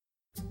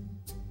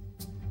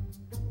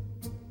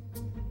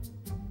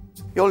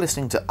You're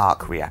listening to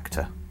Arc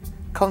Reactor,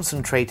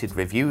 concentrated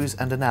reviews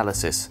and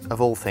analysis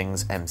of all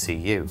things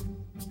MCU.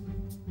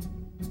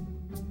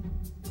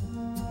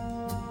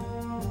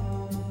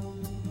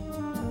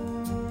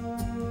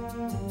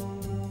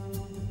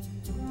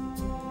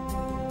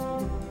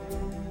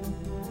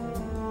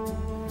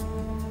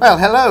 Well,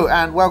 hello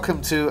and welcome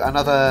to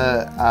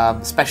another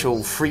special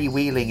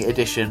freewheeling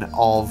edition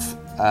of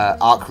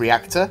Arc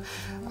Reactor.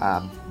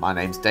 My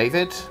name's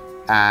David,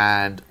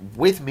 and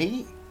with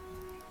me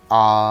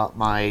are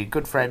my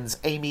good friends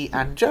Amy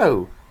and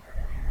Joe.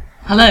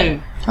 Hello.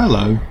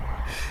 Hello.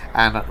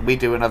 And we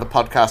do another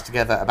podcast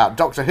together about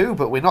Doctor Who,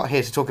 but we're not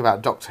here to talk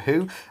about Doctor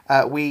Who.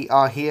 We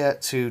are here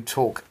to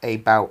talk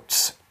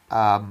about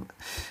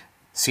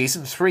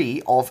Season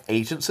 3 of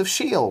Agents of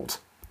S.H.I.E.L.D.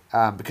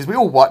 Because we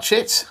all watch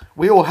it.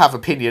 We all have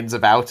opinions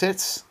about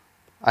it.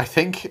 I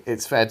think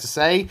it's fair to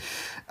say.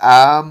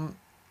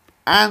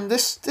 And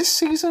this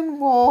season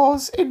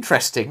was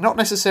interesting. Not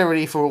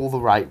necessarily for all the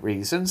right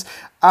reasons.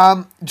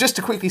 Just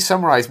to quickly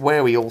summarise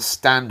where we all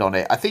stand on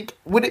it. I think,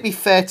 would it be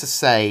fair to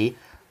say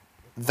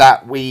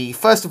that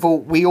first of all,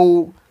 we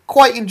all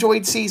quite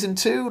enjoyed Season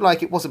 2?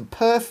 Like, it wasn't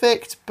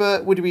perfect,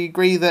 but would we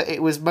agree that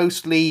it was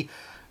mostly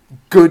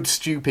good,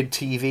 stupid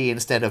TV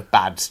instead of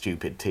bad,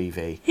 stupid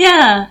TV?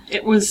 Yeah,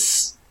 it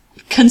was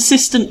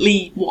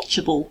consistently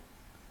watchable.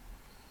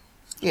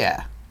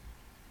 Yeah.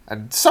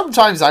 And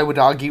sometimes I would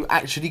argue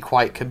actually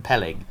quite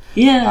compelling.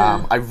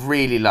 Yeah. I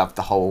really loved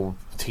the whole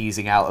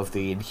teasing out of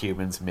the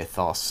Inhumans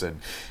mythos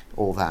and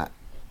all that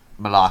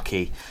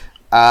malarkey.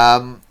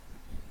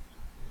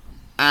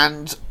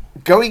 And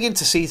going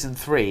into Season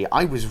 3,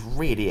 I was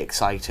really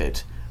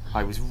excited.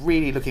 I was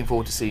really looking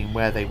forward to seeing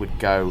where they would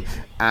go.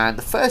 And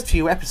the first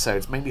few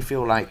episodes made me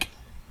feel like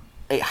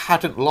it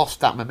hadn't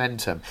lost that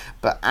momentum.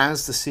 But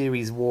as the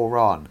series wore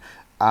on,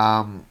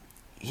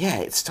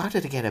 it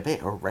started to get a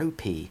bit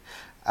ropey.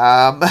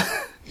 Yeah.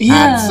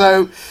 And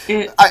so,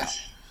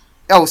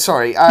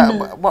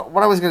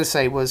 what I was going to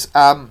say was,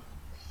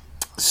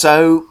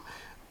 so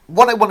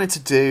what I wanted to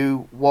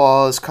do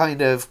was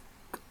kind of,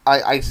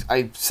 I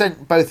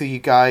sent both of you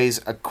guys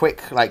a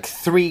quick,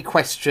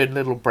 3-question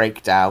little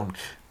breakdown,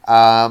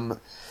 that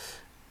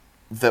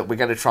we're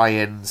going to try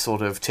and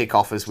sort of tick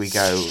off as we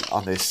go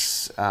on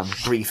this,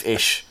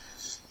 brief-ish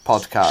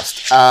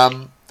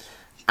podcast.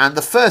 And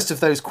the first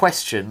of those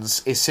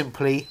questions is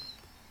simply,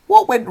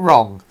 what went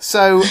wrong?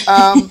 So,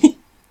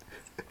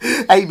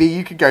 Amy,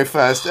 you can go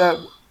first.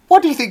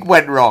 What do you think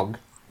went wrong?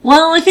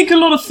 Well, I think a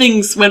lot of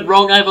things went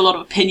wrong. I have a lot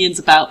of opinions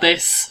about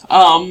this.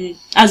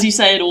 As you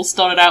say, it all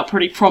started out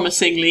pretty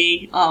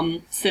promisingly.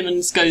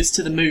 Simmons goes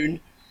to the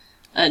moon.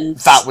 And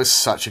that was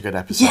such a good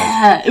episode.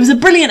 Yeah, it was a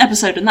brilliant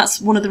episode, and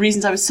that's one of the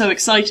reasons I was so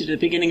excited at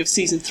the beginning of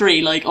Season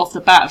 3, off the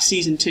bat of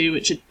Season 2,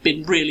 which had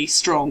been really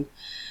strong.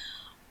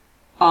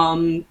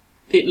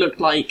 It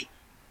looked like,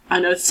 I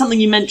know it's something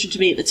you mentioned to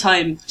me at the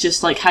time,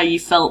 just how you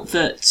felt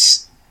that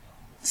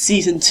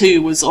Season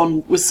 2 was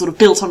sort of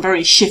built on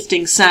very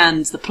shifting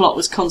sands. The plot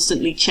was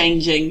constantly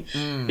changing.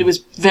 It was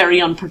very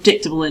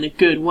unpredictable in a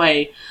good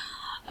way.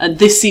 And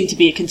this seemed to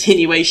be a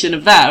continuation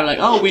of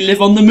that. We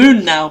live on the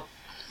moon now.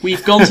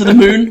 We've gone to the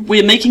moon.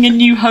 We're making a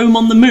new home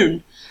on the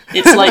moon.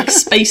 It's like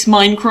space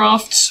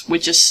Minecraft. We're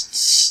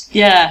just,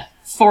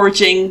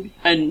 foraging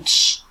and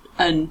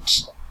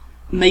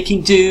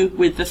making do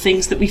with the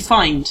things that we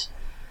find.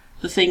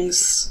 The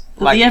things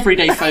that the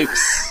everyday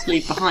folks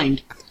leave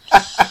behind.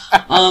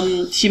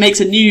 She makes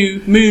a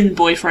new moon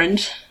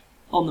boyfriend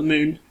on the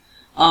moon,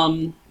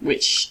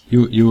 which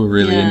you were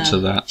really into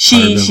that.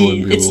 She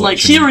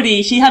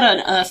had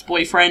an Earth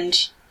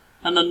boyfriend,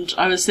 and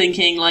I was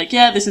thinking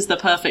this is the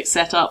perfect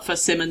setup for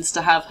Simmons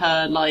to have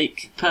her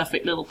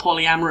perfect little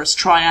polyamorous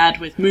triad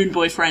with moon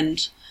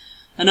boyfriend,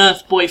 an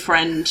Earth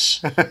boyfriend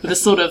with a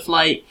sort of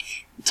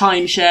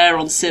timeshare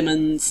on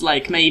Simmons,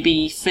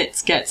 maybe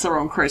Fitz gets her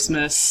on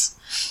Christmas,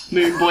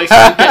 moon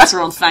boyfriend gets her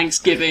on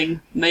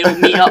Thanksgiving, and they all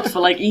meet up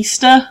for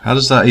Easter. How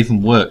does that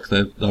even work?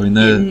 If we're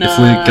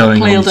going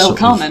Playa on del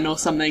Carmen or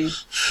something.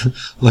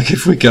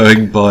 If we're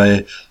going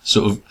by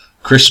sort of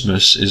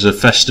Christmas is a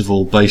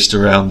festival based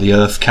around the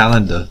Earth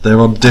calendar.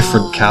 They're on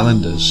different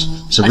calendars.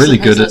 It's a really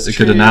good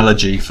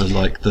analogy for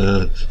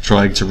the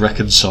trying to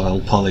reconcile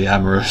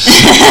polyamorous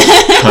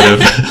kind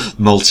of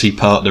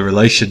multi-partner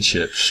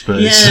relationships.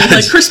 But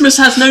Christmas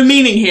has no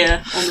meaning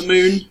here on the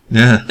moon.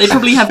 Yeah, they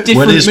probably have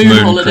different when is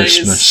moon holidays.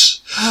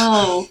 Christmas?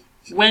 Oh,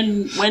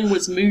 when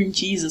was Moon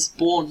Jesus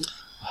born?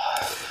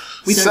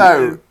 We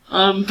don't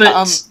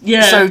know.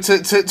 So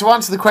to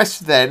answer the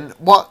question then,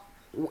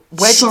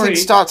 where did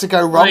things start to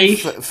go wrong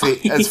for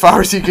as far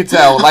as you could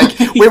tell?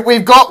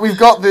 We've got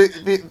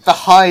the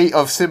high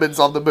of Simmons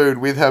on the moon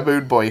with her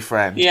moon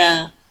boyfriend.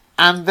 Yeah.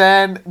 And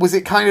then, was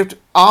it kind of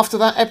after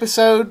that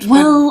episode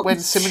when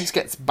Simmons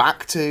gets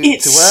back to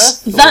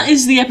Earth? That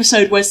is the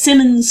episode where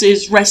Simmons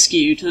is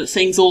rescued that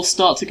things all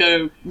start to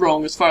go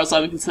wrong as far as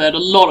I'm concerned. A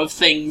lot of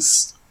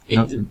things.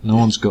 No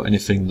one's got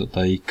anything that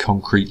they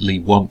concretely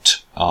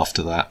want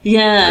after that.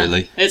 Yeah.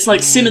 Really. It's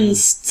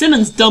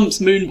Simmons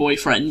dumps moon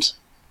boyfriend.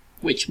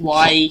 Which,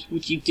 why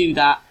would you do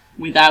that?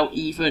 without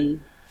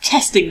even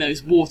testing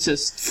those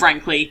waters,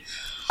 frankly.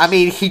 I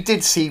mean, he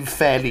did seem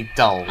fairly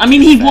dull. I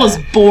mean, he was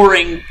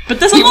boring, but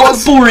there's a lot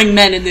of boring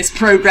men in this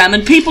programme,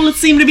 and people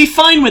seem to be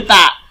fine with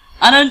that.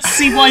 I don't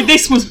see why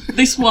this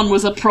one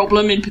was a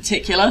problem in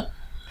particular.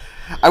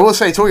 I will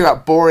say, talking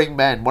about boring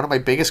men, one of my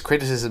biggest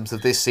criticisms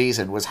of this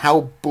season was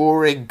how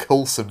boring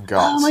Coulson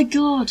got. Oh my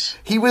god.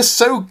 He was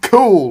so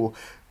cool.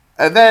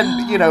 And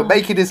then,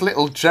 making his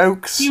little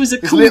jokes. He was a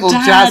his cool little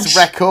dad. Jazz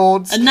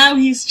records. And now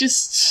he's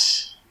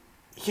just...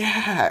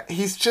 Yeah,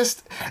 he's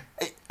just...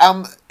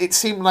 It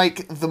seemed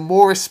like the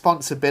more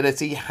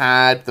responsibility he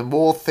had, the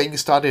more things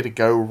started to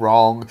go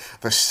wrong,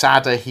 the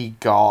sadder he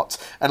got.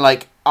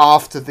 And,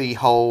 after the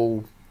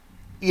whole...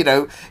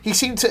 he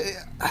seemed to...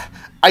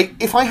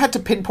 If I had to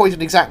pinpoint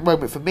an exact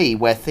moment for me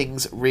where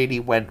things really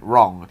went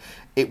wrong,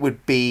 it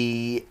would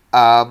be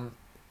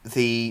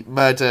the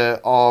murder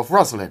of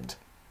Rosalind.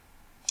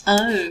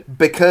 Oh.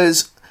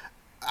 Because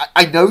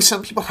I know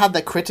some people had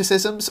their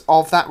criticisms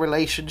of that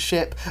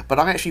relationship, but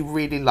I actually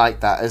really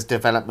liked that as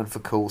development for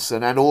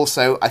Coulson. And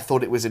also, I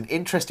thought it was an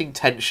interesting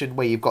tension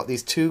where you've got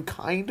these two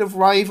kind of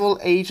rival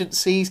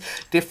agencies,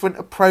 different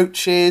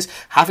approaches,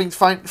 having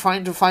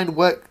to find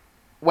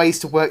ways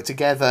to work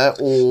together,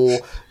 or...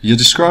 You're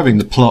describing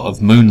the plot of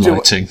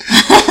Moonlighting.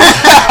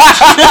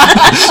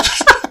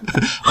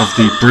 Of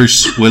the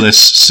Bruce Willis,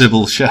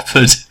 Sybil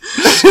Shepherd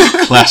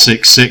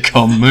classic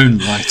sitcom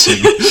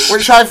Moonlighting.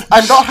 Which I've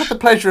not had the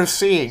pleasure of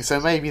seeing, so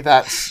maybe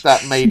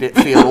that made it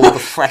feel all the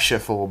fresher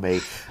for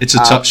me. It's a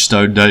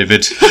touchstone,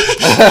 David.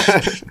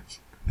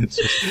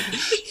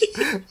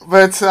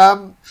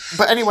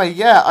 But anyway,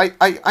 yeah,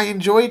 I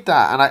enjoyed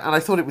that, and I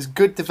thought it was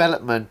good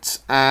development,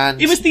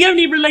 and... It was the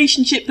only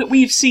relationship that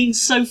we've seen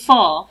so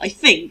far, I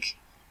think,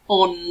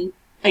 on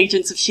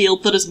Agents of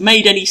S.H.I.E.L.D. that has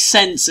made any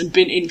sense and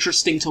been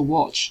interesting to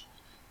watch.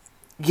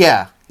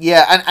 Yeah,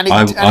 and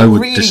it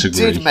would really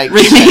disagree. did make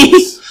Really?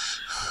 sense.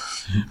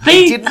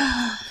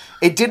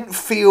 It didn't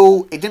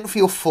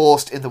feel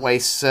forced in the way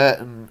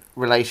certain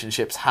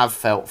relationships have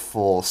felt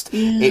forced.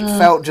 Yeah. It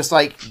felt just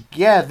like,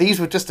 these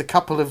were just a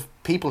couple of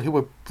people who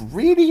were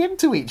really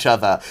into each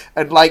other,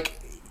 and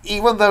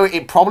even though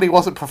it probably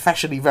wasn't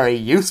professionally very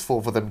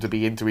useful for them to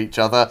be into each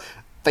other,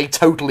 they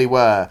totally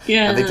were.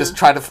 Yeah. And they just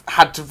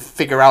had to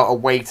figure out a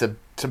way to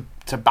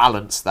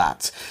balance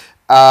that.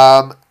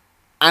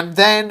 And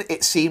then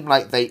it seemed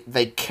like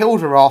they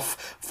killed her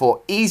off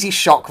for easy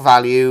shock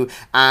value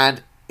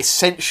and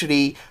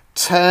essentially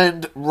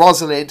turned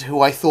Rosalind,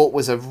 who I thought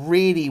was a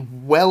really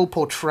well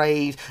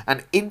portrayed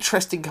and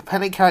interesting,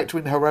 compelling character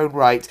in her own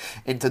right,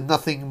 into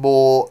nothing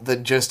more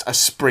than just a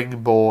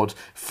springboard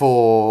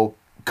for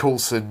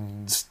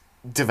Coulson's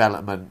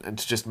development and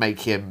to just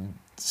make him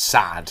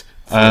sad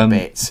for a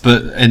bit.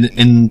 But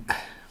in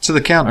to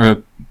the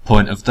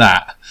counterpoint of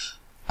that,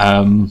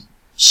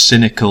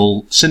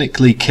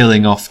 cynically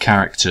killing off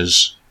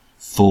characters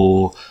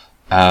for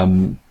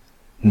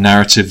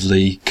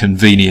narratively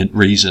convenient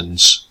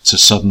reasons to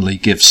suddenly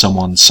give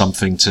someone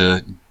something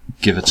to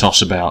give a toss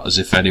about, as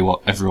if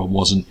everyone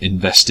wasn't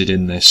invested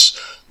in this.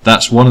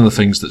 That's one of the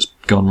things that's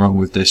gone wrong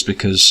with this,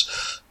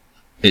 because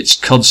it's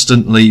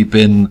constantly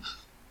been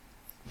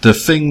the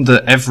thing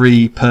that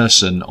every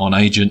person on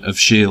Agents of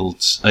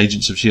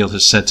S.H.I.E.L.D.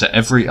 has said to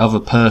every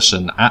other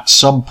person at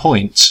some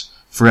point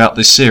throughout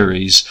this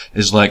series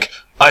is like,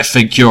 I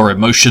think you're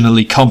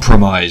emotionally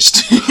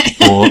compromised,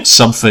 or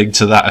something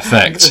to that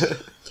effect.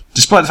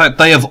 Despite the fact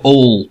they have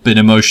all been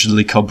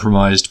emotionally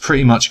compromised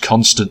pretty much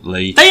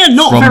constantly. They are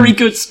not very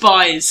good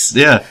spies.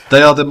 Yeah,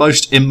 they are the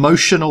most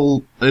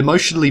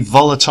emotionally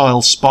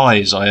volatile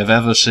spies I have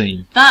ever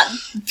seen. That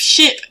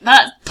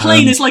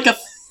plane is like a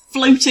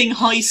floating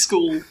high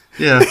school.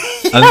 Yeah,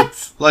 and,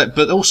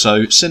 but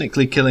also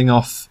cynically killing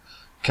off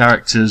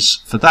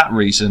characters for that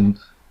reason.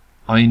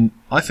 I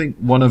think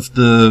one of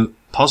the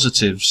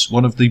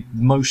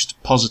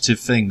most positive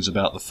things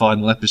about the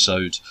final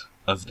episode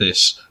of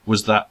this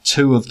was that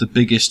two of the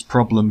biggest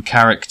problem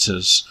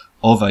characters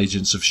of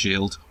Agents of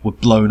S.H.I.E.L.D. were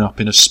blown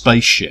up in a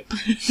spaceship.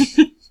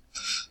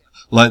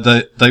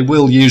 They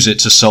will use it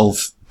to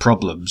solve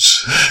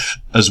problems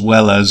as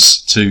well as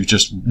to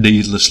just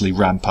needlessly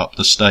ramp up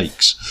the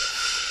stakes.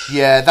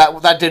 Yeah,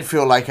 that did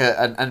feel like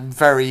a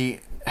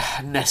very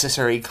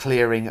necessary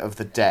clearing of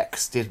the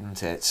decks,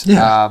 didn't it?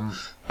 Yeah.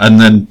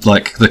 And then,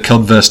 the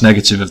converse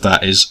negative of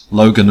that is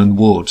Logan and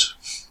Ward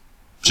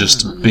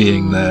just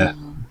being there.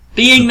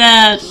 Being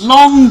there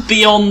long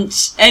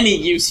beyond any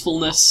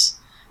usefulness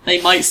they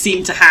might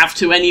seem to have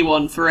to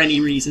anyone for any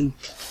reason.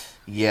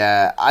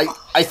 Yeah,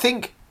 I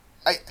think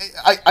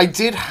I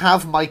did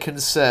have my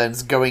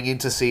concerns going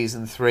into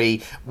season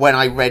 3 when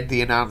I read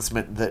the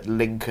announcement that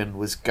Lincoln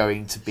was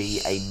going to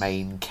be a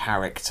main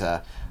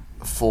character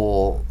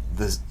for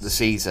the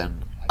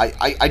season.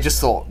 I just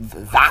thought,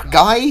 that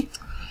guy?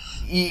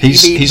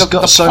 He's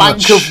got so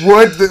much of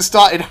wood that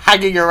started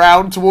hanging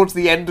around towards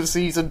the end of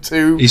season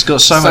 2. He's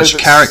got so much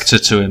character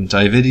to him,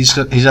 David. He's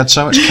had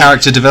so much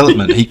character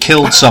development. He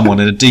killed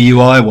someone in a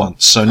DUI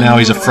once, so now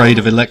he's afraid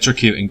of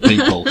electrocuting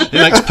people. It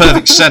makes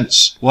perfect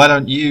sense. Why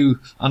don't you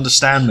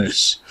understand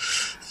this?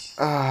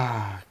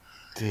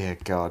 Dear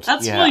God.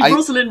 That's why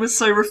Rosalind was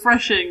so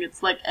refreshing.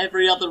 It's like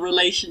every other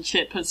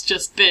relationship has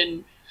just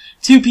been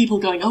two people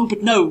going, oh,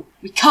 but no,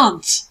 we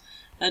can't.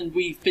 And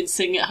we've been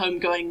sitting at home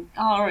going,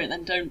 oh, alright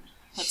then, don't.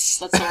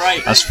 That's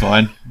alright. That's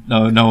fine.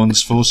 No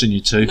one's forcing you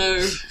to.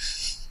 No.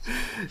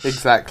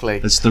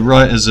 Exactly. It's the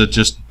writers are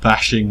just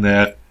bashing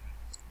their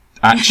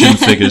action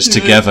figures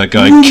together,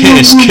 going,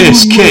 kiss,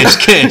 kiss, kiss,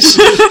 kiss.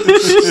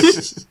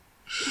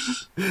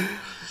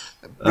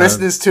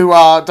 Listeners to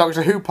our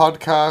Doctor Who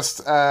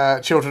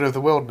podcast, Children of the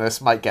Wilderness,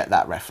 might get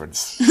that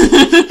reference.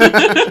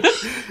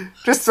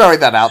 Just throwing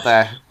that out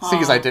there,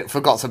 seeing as I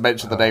forgot to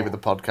mention the name of the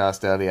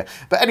podcast earlier.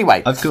 But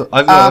anyway, I've got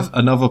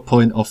another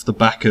point off the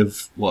back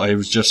of what I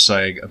was just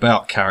saying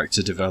about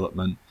character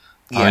development.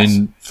 Yes. I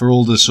mean, for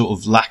all the sort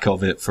of lack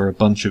of it for a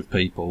bunch of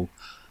people,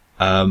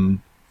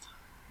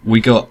 we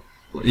got,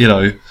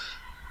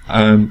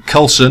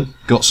 Coulson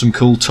got some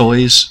cool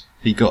toys.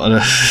 He got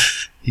a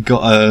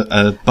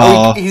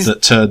bar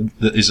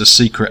that is a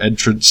secret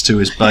entrance to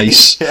his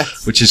base,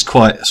 yes. Which is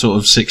quite sort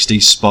of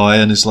 60s spy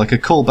and is like a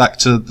callback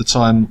to the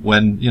time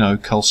when,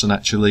 Coulson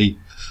actually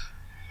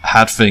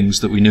had things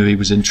that we knew he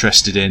was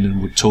interested in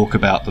and would talk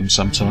about them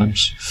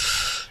sometimes.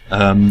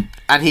 And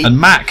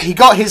Mac. He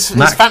got his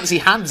fancy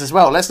hands as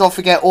well. Let's not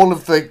forget all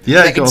of the he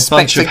got a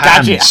bunch of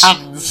Gadget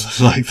hands.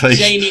 Like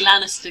Jamie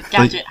Lannister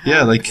Gadget hands.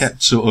 Yeah, they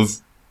kept sort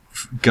of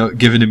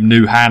giving him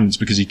new hands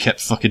because he kept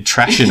fucking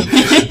trashing them.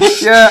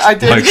 Yeah, I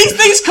did. These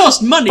things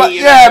cost money. But,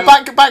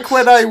 back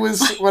when I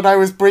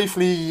was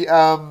briefly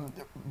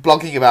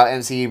blogging about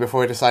MCU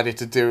before I decided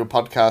to do a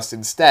podcast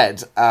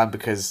instead,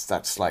 because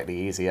that's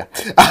slightly easier.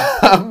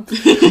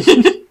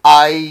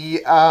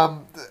 I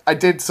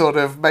did sort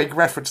of make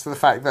reference to the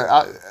fact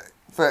that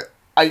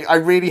I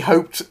really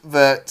hoped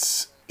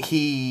that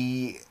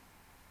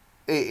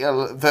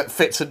that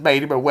Fitz had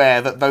made him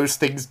aware that those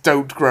things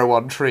don't grow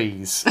on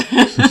trees.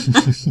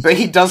 That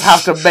he does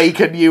have to make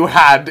a new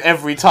hand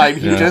every time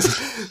he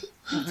just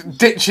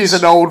ditches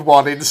an old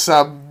one in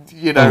some,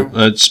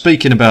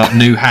 speaking about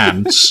new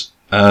hands,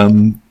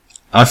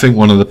 I think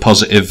one of the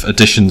positive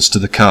additions to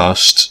the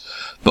cast,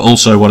 but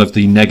also one of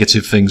the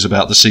negative things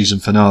about the season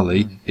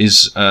finale,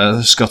 is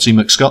Scotty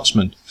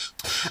McScotsman.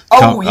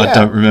 I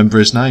don't remember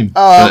his name.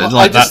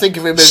 I just think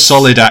of him as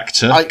solid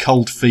actor,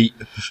 cold feet.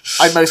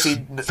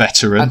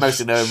 Veteran. I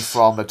mostly know him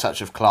from A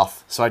Touch of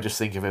Cloth, so I just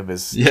think of him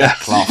as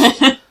Cloth.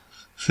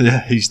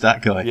 Yeah, he's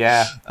that guy.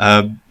 Yeah.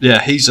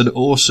 He's an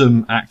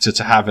awesome actor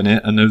to have in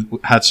it, and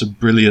had some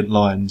brilliant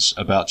lines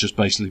about just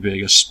basically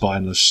being a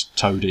spineless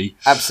toady.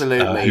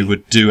 Absolutely. Who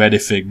would do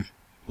anything,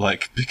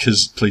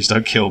 because please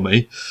don't kill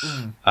me.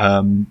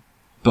 But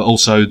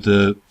also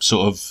the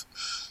sort of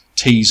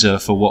teaser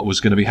for what was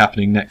going to be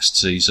happening next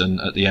season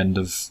at the end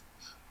of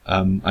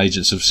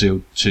Agents of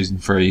S.H.I.E.L.D. season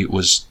 3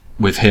 was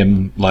with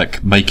him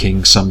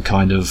making some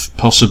kind of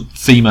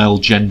female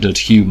gendered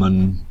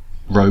human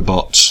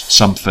robot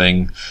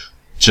something.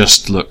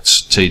 Just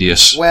looked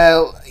tedious.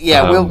 Well,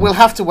 yeah, we'll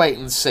have to wait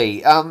and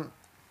see.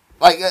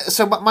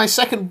 So my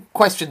second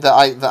question that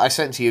I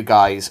sent to you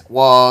guys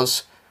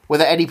was, were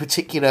there any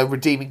particular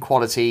redeeming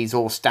qualities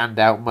or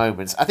standout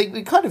moments? I think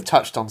we kind of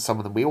touched on some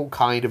of them. We all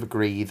kind of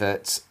agree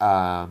that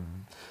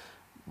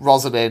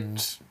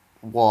Rosalind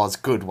was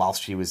good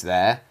whilst she was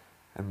there,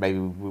 and maybe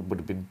it would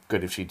have been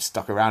good if she'd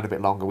stuck around a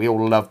bit longer. We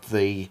all loved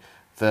the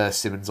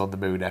Simmons on the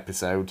Moon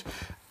episode.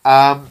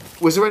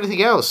 Was there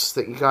anything else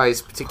that you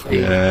guys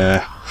particularly...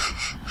 Yeah.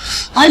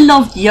 I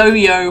loved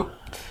Yo-Yo.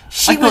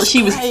 I thought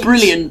she was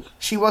brilliant.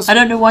 She was... I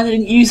don't know why they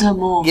didn't use her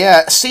more.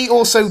 Yeah, see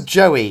also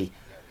Joey.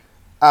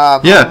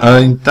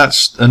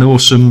 That's an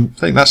awesome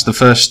thing. That's the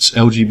first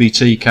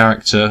LGBT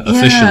character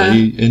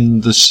officially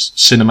in the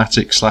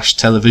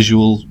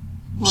cinematic/televisual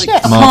Marvel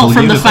apart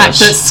from universe. The fact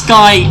that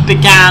Skye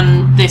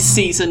began this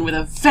season with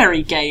a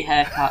very gay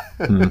haircut.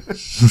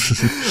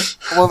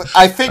 Well,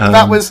 I think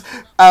that was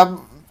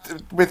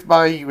with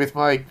my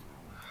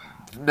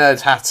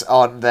nerd hat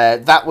on there.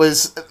 That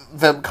was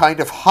them kind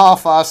of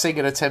half-arsing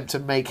an attempt to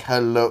make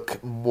her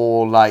look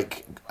more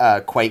like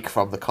Quake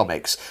from the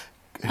comics,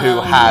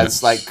 who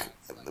has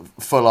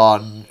full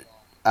on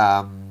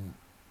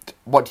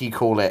what do you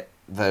call it,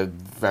 the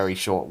very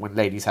short, when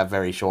ladies have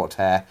very short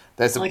hair,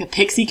 there's a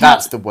pixie cut.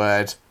 That's the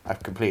word.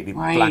 I've completely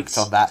blanked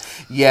on that.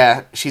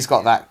 Yeah, she's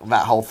got that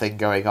whole thing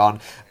going on,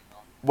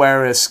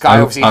 whereas Skye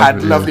obviously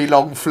had lovely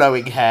long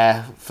flowing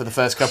hair for the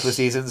first couple of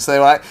seasons, so they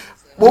were like,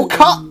 we'll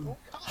cut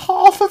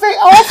half of it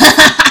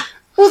off.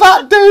 Will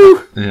that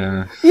do?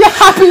 Yeah. You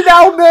happy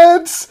now,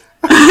 nerds?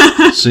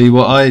 See,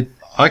 what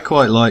I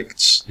quite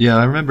liked,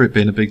 I remember it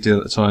being a big deal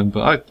at the time,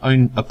 but I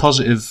mean, a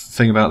positive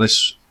thing about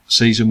this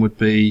season would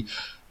be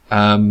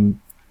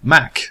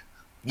Mac.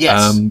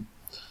 Yes.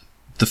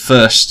 The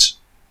first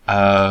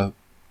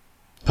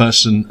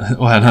person,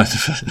 well, no,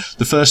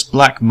 the first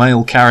black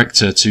male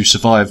character to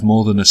survive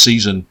more than a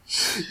season.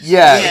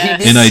 Yeah,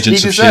 in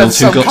Agents of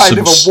S.H.I.E.L.D. who got kind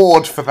of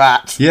award for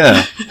that.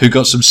 Yeah, who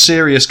got some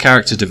serious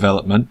character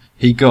development.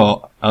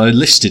 I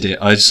listed it.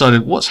 I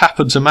decided, what's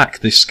happened to Mac,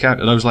 this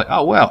character? And I was like,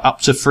 oh wow,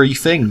 up to 3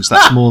 things.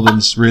 That's more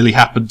than's really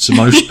happened to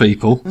most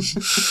people.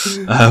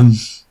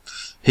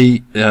 He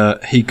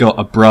got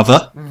a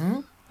brother,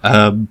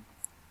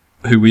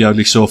 who we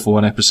only saw for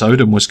 1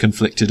 episode and was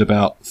conflicted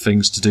about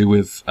things to do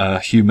with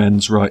human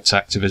rights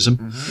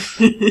activism.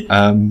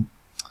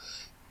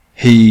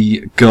 He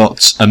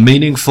got a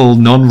meaningful,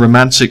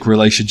 non-romantic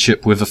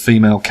relationship with a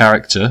female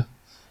character,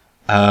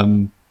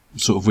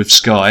 sort of with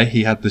Sky.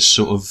 He had this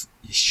sort of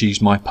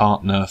she's my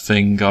partner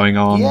thing going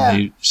on. Yeah.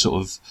 He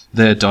sort of,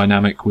 their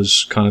dynamic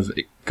was kind of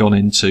gone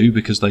into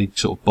because they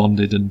sort of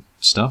bonded and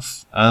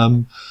stuff.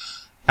 And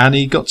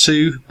he got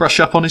to brush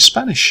up on his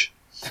Spanish.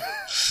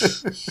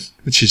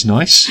 Which is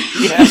nice.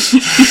 Yeah.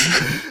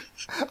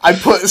 I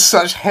put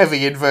such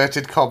heavy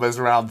inverted commas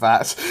around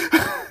that.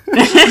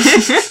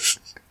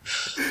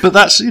 But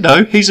that's,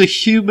 he's a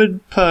human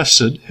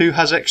person who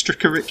has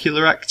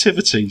extracurricular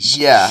activities.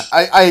 Yeah,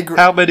 I agree.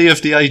 How many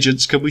of the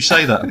agents can we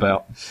say that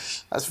about?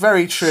 That's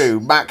very true.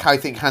 Mac, I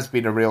think, has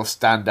been a real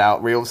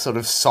standout, real sort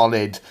of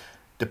solid,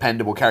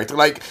 dependable character.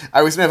 Like,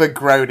 I was never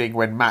groaning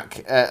when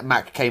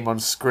Mac came on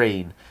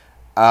screen.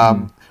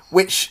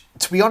 Which,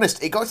 to be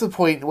honest, it got to the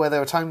point where there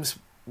were times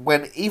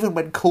when, even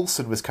when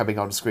Coulson was coming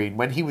on screen,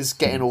 when he was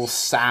getting all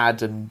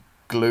sad and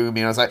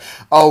gloomy, and I was like,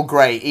 oh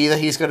great, either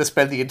he's going to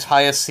spend the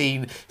entire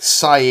scene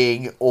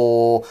sighing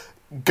or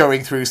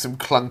going through some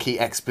clunky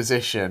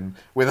exposition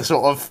with a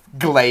sort of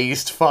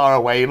glazed,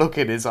 faraway look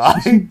in his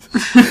eye.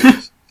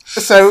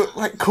 So,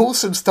 like,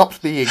 Coulson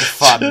stopped being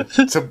fun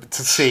to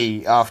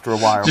see after a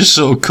while. Just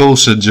sort of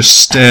Coulson just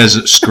stares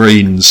at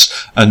screens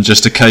and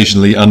just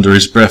occasionally under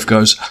his breath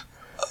goes,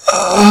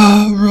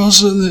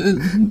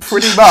 Rosalind.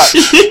 Pretty much.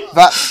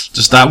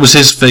 That was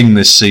his thing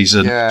this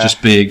season. Yeah.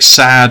 Just being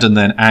sad and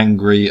then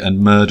angry and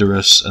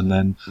murderous and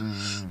then...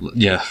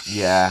 Yeah.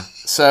 Yeah.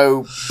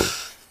 So...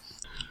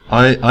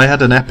 I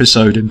had an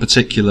episode in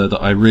particular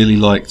that I really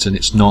liked, and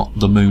it's not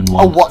the moon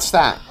one. Oh, what's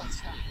that?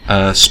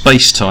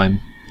 Space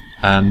Time.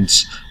 And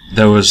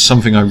there was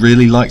something I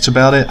really liked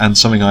about it and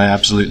something I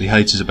absolutely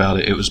hated about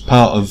it.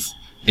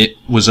 It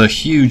was a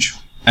huge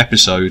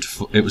episode.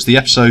 It was the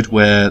episode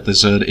where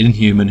there's an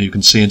Inhuman who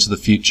can see into the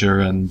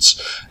future, and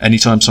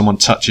anytime someone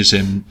touches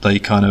him, they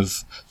kind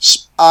of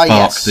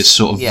spark this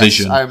sort of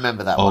vision I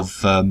remember that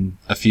of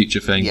a future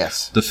thing.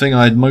 Yes. The thing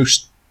I had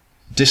most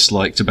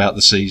disliked about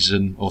the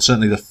season, or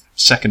certainly the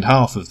second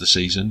half of the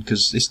season,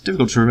 because it's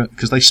difficult to remember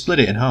because they split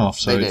it in half.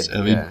 So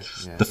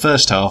the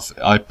first half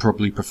I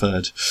probably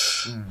preferred,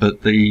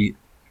 but the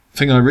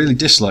thing I really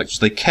disliked was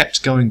they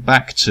kept going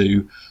back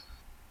to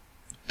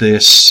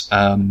this.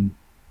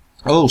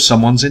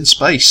 Someone's in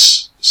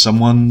space.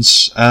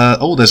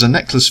 There's a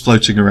necklace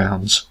floating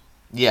around.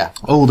 Yeah.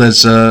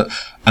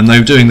 And they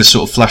were doing this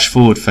sort of flash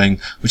forward thing,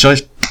 which I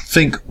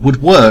think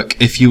would work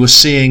if you were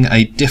seeing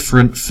a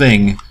different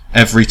thing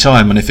every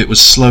time, and if it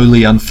was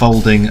slowly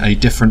unfolding a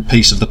different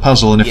piece of the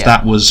puzzle, and if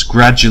that was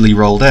gradually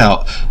rolled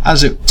out.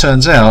 As it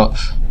turns out,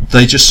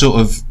 they just sort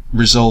of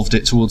resolved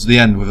it towards the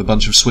end with a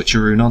bunch of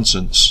switcheroo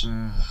nonsense.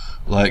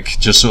 Like,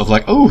 just sort of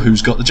like, oh,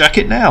 who's got the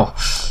jacket now?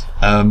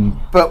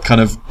 But kind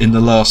of in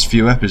the last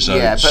few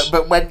episodes. Yeah,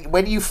 but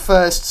when you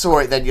first saw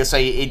it, then you're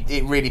saying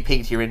it really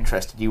piqued your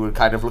interest, and you were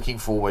kind of looking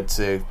forward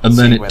to. And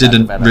then it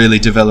didn't really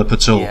develop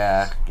at all.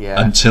 Yeah.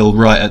 Until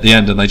right at the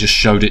end, and they just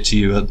showed it to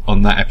you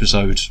on that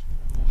episode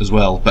as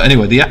well. But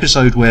anyway, the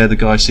episode where the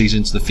guy sees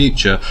into the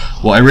future,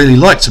 what I really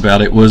liked about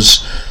it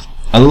was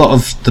a lot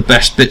of the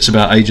best bits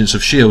about Agents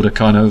of S.H.I.E.L.D. are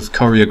kind of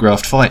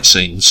choreographed fight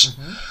scenes.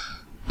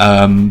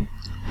 And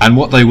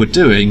what they were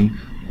doing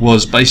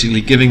was basically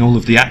giving all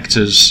of the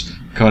actors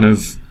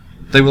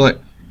they were like,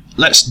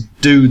 let's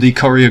do the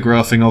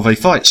choreographing of a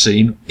fight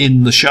scene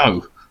in the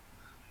show.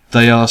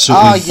 They are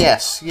sort of...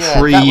 yes,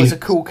 that was a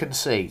cool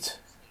conceit.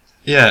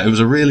 Yeah, it was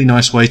a really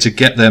nice way to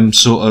get them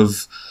sort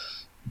of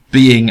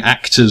being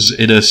actors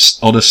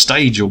on a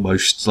stage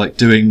almost, like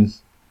doing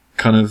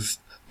kind of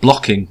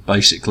blocking,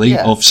 basically,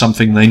 of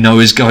something they know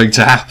is going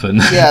to happen.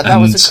 Yeah, that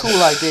was a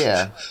cool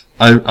idea.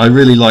 I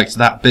really liked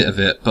that bit of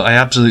it, but I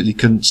absolutely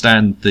couldn't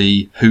stand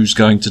the who's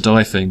going to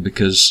die thing,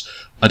 because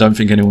I don't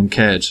think anyone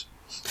cared.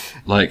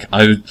 Like,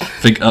 I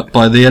think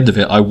by the end of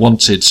it, I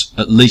wanted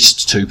at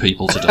least 2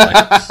 people to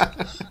die.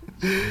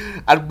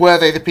 And were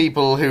they the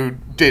people who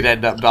did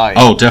end up dying?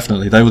 Oh,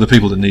 definitely. They were the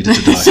people that needed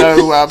to die.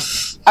 So,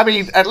 I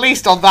mean, at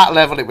least on that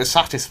level, it was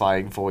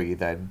satisfying for you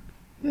then.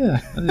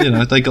 Yeah,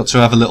 they got to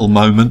have a little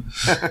moment.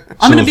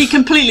 I'm going to be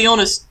completely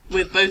honest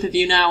with both of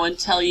you now and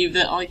tell you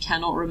that I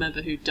cannot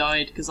remember who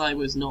died because I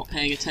was not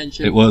paying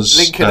attention. It was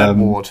Lincoln and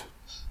Ward.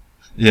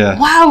 Yeah.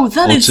 Wow,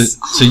 that is...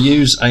 To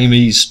use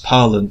Amy's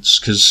parlance,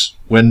 because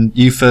when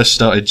you first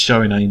started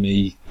showing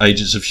Amy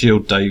Agents of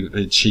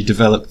S.H.I.E.L.D., she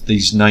developed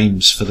these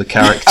names for the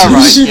characters. Oh,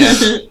 right,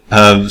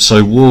 yeah.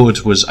 So Ward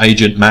was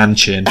Agent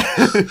Manchin.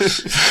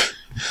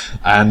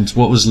 And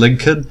what was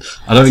Lincoln?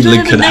 I don't think Did I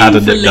have Lincoln a had a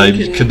name for nickname.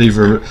 Lincoln? Couldn't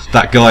even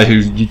that guy who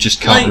you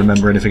just can't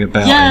remember anything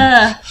about him.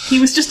 Yeah, he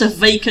was just a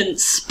vacant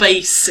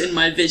space in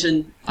my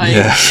vision.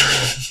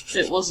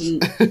 It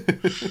wasn't...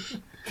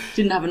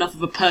 Didn't have enough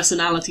of a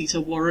personality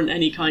to warrant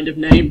any kind of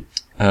name.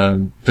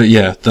 But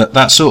yeah,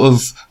 that sort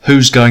of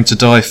who's going to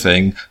die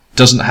thing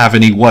doesn't have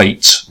any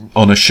weight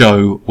on a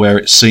show where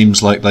it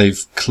seems like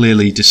they've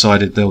clearly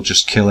decided they'll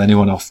just kill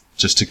anyone off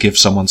just to give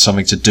someone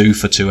something to do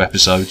for 2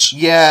 episodes.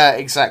 Yeah,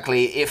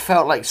 exactly. It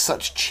felt like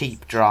such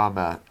cheap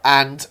drama,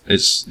 and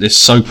it's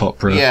soap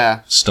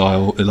opera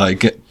style.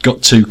 Like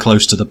got too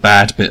close to the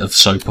bad bit of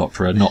soap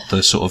opera, not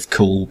the sort of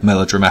cool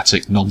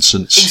melodramatic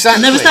nonsense. Exactly.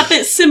 And there was that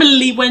bit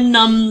similarly when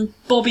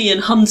Bobby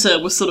and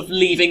Hunter were sort of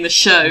leaving the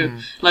show.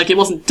 Like, it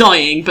wasn't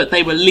dying, but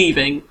they were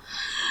leaving.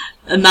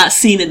 And that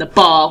scene in the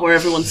bar where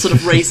everyone's sort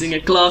of raising a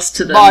glass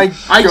to them.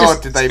 My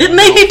God, did they it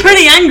made me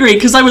pretty angry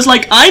because I was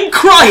like, I'm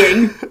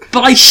crying,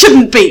 but I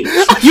shouldn't be.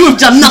 You have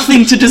done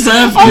nothing to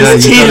deserve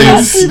these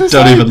tears. You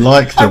don't even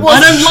like them. I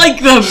don't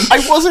like them.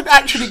 I wasn't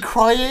actually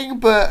crying,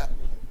 but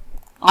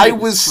I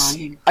was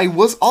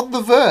on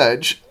the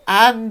verge,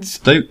 and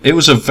it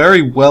was a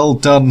very well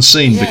done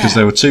scene because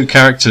there were 2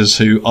 characters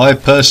who I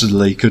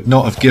personally could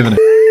not have given a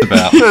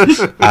about,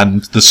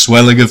 and the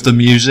swelling of the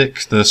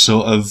music, the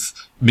sort of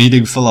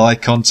meaningful eye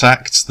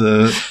contact,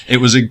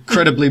 it was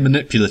incredibly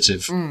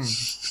manipulative.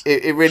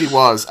 It really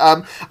was.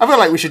 I feel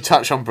like we should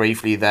touch on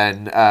briefly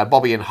then,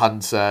 Bobby and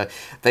Hunter.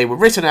 They were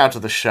written out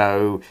of the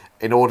show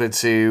in order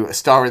to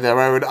star in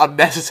their own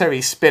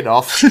unnecessary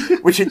spin-off,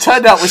 which it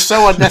turned out was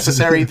so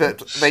unnecessary that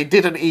they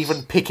didn't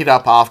even pick it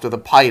up after the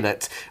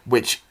pilot,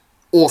 which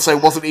also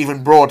wasn't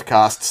even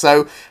broadcast.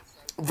 So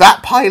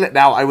that pilot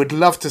now, I would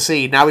love to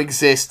see, now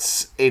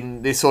exists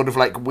in this sort of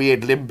like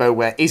weird limbo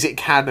where is it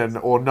canon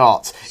or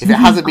not? If it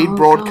hasn't been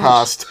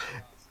broadcast,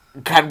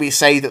 can we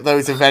say that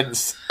those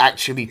events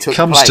actually took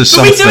place?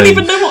 But we don't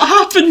even know what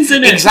happens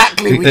in it.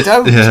 Exactly, we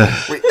don't.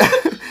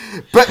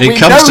 But it we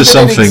comes know to that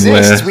something it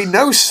exists. where we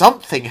know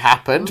something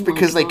happened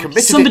because they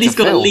committed Somebody's it to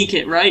got to film. leak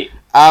it, right?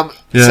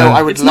 So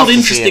I would It's love not to see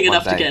interesting it one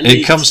enough to day. get leaked.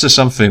 it comes to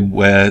something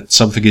where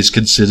something is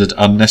considered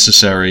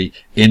unnecessary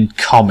in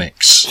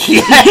comics.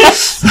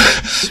 Yes.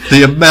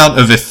 The amount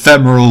of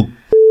ephemeral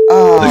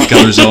that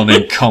goes on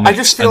in comics. I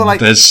just feel like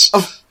there's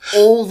of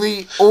all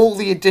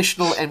the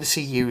additional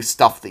MCU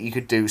stuff that you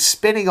could do,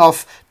 spinning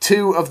off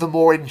 2 of the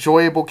more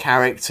enjoyable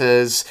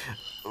characters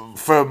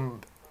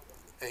from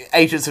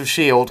Agents of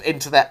S.H.I.E.L.D.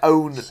 into their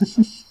own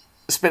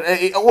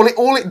spin.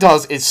 All it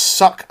does is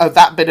suck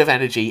that bit of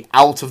energy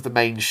out of the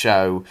main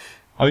show.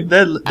 I mean,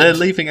 their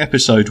leaving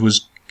episode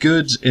was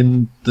good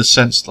in the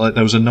sense like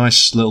there was a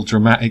nice little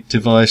dramatic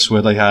device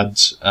where they had,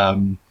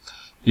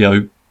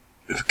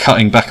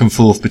 cutting back and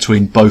forth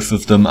between both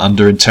of them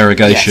under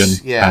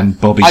interrogation, and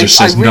Bobby just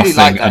says really nothing,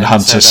 like that and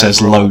Hunter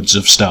says overall. loads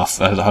of stuff,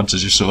 and Hunter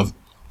just sort of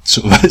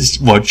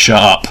won't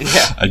shut up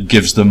and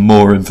gives them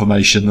more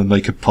information than they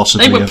could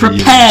possibly They were ever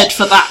prepared use.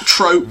 for that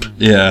trope.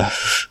 Yeah.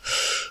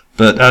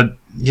 But,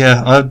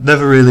 I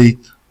never really...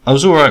 I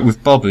was alright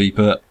with Bobby,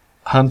 but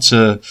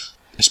Hunter,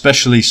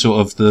 especially sort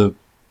of the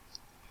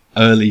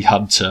early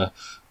Hunter,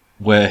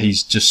 where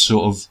he's just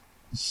sort of,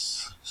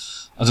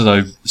 I don't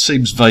know,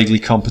 seems vaguely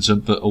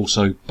competent, but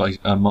also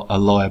a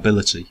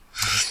liability.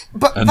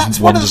 But and that's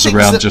one of the wanders things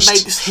around that just...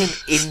 makes him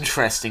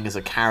interesting as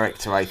a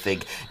character, I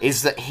think,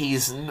 is that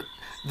he's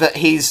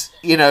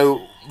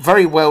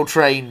very well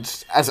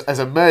trained as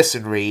a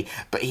mercenary,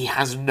 but he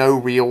has no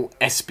real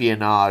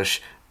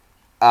espionage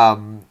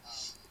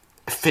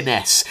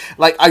finesse.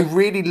 Like, I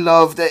really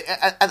loved it,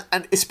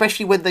 and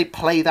especially when they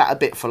play that a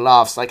bit for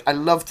laughs. Like, I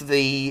loved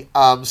the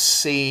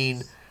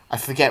scene, I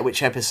forget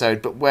which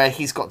episode, but where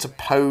he's got to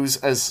pose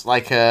as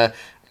like a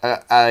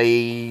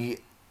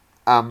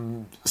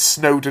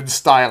Snowden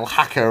style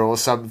hacker or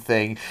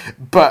something,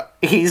 but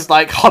he's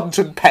like hunt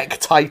and peck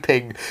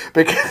typing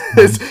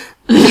because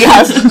he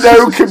has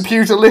no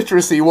computer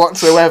literacy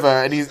whatsoever,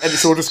 and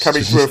it's all just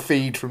coming through a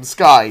feed from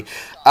Sky.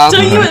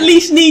 Don't you at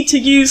least need to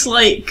use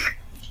like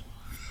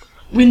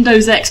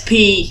Windows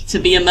XP to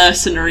be a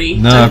mercenary?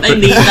 No, Don't they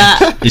need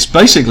that? It's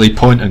basically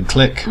point and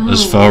click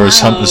as far as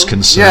Hunter's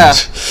concerned. Yeah,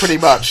 pretty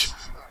much.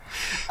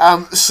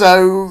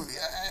 So,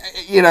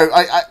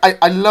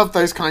 I love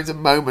those kinds of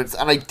moments,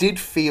 and I did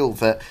feel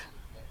that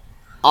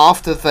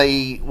after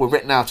they were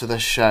written out of the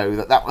show,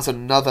 that was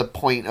another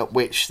point at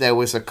which there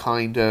was a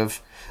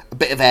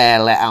bit of air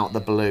let out the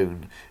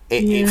balloon.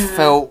 It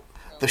felt,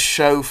 the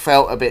show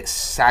felt a bit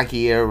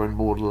saggier and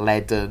more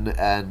leaden,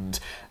 and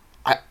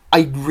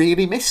I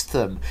really missed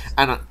them.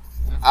 And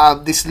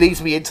this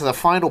leads me into the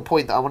final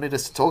point that I wanted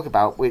us to talk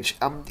about, which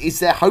is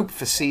there hope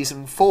for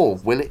season 4?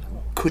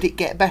 Could it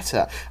get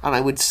better? And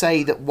I would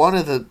say that one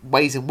of the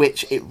ways in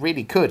which it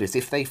really could is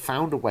if they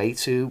found a way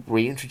to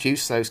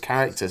reintroduce those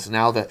characters.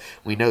 Now that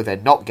we know they're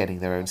not getting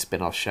their own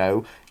spin-off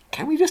show,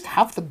 can we just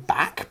have them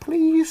back,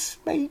 please?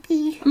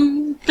 Maybe?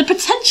 The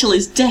potential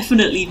is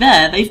definitely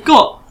there. They've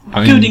got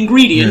good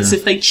ingredients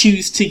if they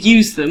choose to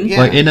use them. Yeah.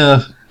 Like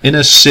in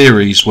a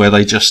series where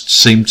they just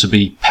seem to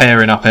be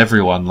pairing up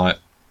everyone, like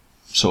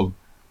sort of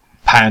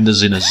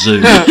pandas in a zoo.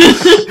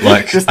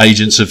 Like,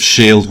 Agents of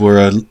S.H.I.E.L.D.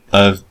 were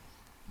a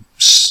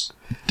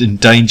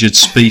endangered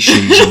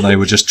species, and they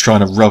were just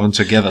trying to rub them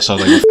together so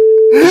they were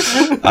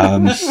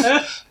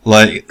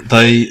like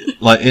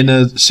in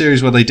a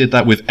series where they did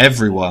that with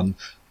everyone,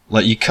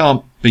 like, you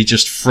can't be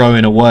just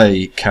throwing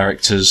away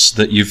characters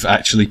that you've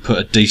actually put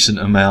a decent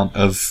amount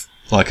of,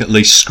 like, at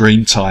least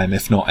screen time,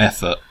 if not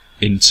effort,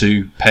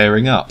 into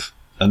pairing up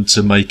and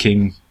to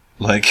making,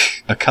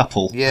 like, a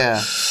couple.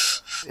 Yeah.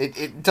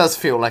 It does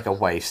feel like a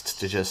waste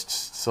to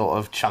just sort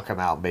of chuck them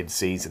out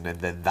mid-season and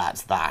then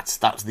that's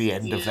the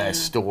end of their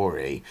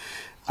story.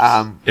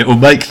 It will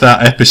make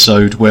that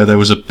episode where there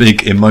was a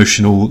big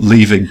emotional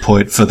leaving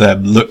point for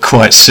them look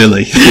quite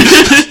silly.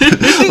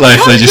 Like,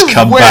 if they just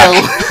come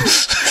back.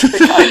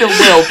 It kind of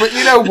will, but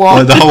you know what?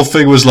 Like, the whole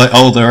thing was like,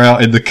 oh, they're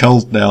out in the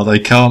cold now, they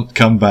can't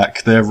come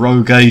back, they're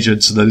rogue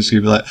agents, and they're just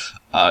going to be like,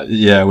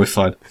 yeah, we're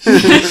fine.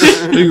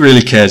 Who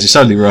really cares? It's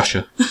only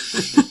Russia.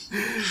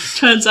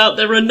 Turns out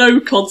there are no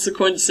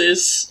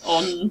consequences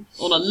on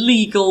a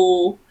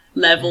legal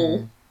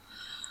level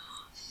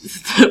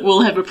that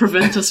will ever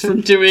prevent us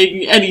from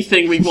doing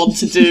anything we want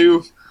to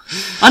do.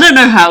 I don't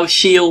know how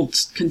S.H.I.E.L.D.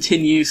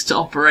 continues to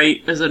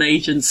operate as an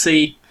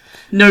agency.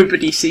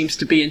 Nobody seems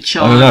to be in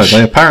charge.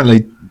 I don't know.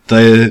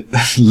 They're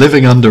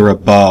living under a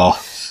bar.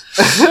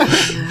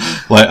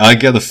 Like, I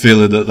get the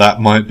feeling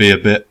that might be a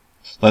bit,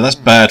 like, that's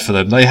bad for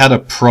them. They had a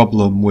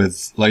problem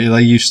with, like,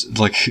 they used,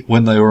 like,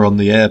 when they were on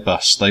the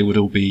Airbus,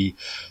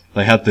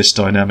 they had this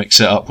dynamic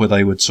set up where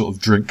they would sort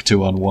of drink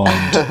to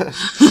unwind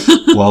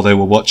while they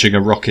were watching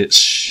a rocket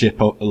ship,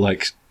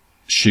 like,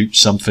 shoot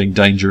something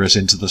dangerous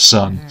into the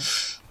sun.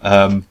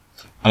 And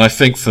I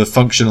think for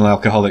functional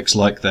alcoholics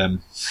like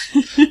them,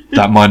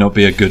 that might not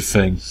be a good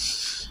thing.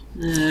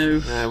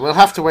 No. We'll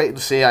have to wait and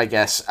see, I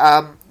guess.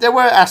 There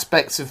were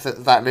aspects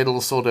of that little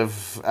sort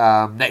of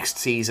next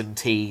season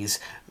tease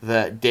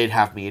that did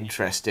have me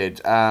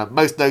interested.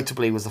 Most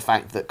notably was the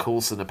fact that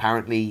Coulson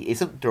apparently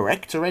isn't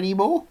director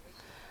anymore.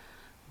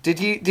 Did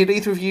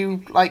either of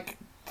you, like...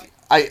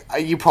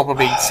 you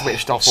probably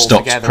switched off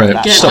altogether. Again,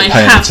 I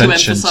have to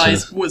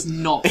emphasise, was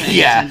not paying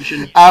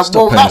attention.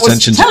 Stop paying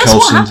attention to Coulson. Tell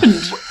us what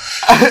happened.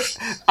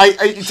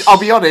 I'll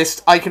be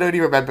honest, I can only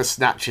remember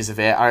snatches of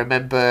it. I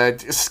remember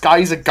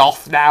Sky's a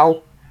goth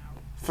now,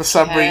 for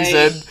some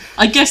reason.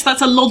 I guess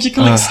that's a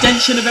logical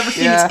extension of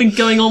everything that's been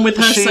going on with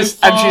her so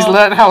far. And she's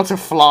learned how to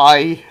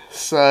fly,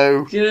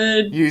 so...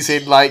 Good.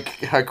 Using, like,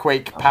 her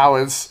quake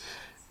powers.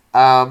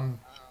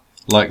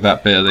 Like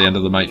that bit at the end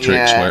of The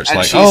Matrix where it's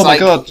like, oh my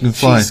god, you can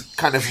fly. She's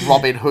kind of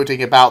Robin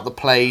Hooding about the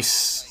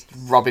place,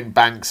 robbing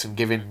banks and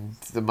giving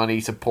the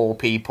money to poor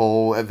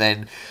people, and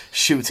then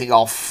shooting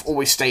off,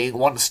 always staying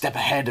one step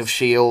ahead of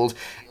S.H.I.E.L.D.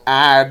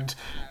 And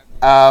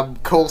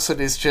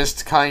Coulson is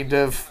just kind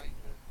of...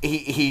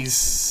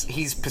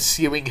 He's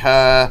pursuing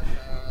her...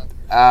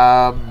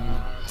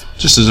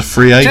 just as a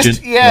free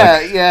agent.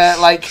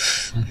 Like...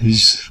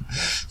 He's...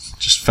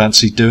 just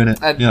fancy doing it.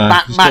 And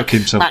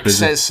Max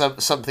says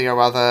something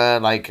or other,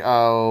 like,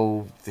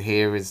 oh,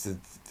 here is the...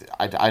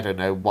 I don't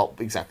know what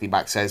exactly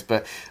Max says,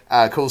 but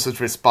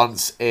Coulson's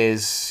response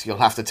is, you'll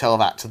have to tell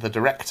that to the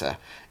director,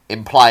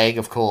 implying,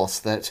 of course,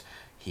 that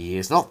he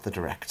is not the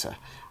director.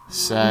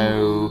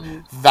 So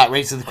that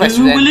raises the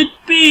question. Who will it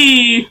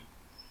be?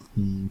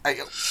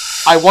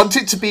 I want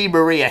it to be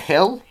Maria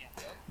Hill,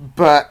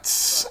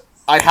 but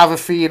I have a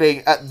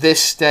feeling at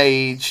this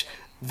stage...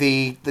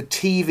 The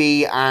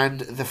TV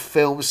and the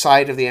film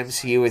side of the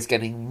MCU is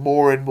getting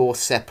more and more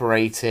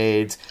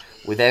separated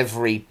with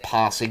every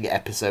passing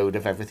episode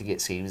of everything,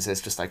 it seems. There's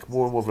just like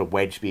more and more of a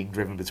wedge being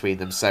driven between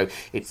them. So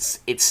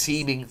it's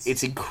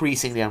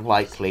increasingly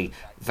unlikely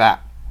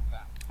that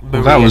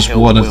Maria that was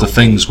Hill one of the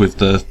things with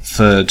the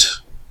third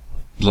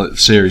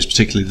series,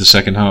 particularly the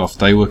second half.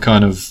 They were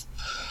kind of,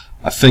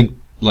 I think,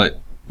 like,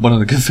 one of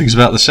the good things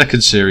about the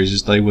second series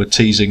is they were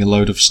teasing a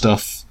load of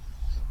stuff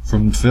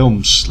from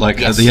films.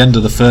 Like, at the end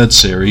of the third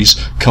series,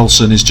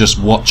 Coulson is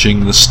just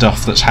watching the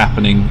stuff that's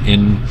happening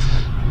in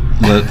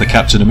the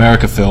Captain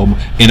America film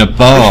in a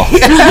bar.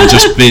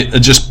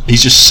 And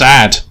he's just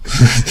sad.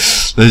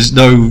 There's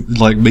no,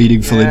 like,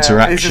 meaningful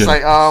interaction. It's just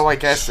like, oh, I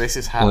guess this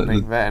is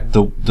happening then.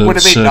 The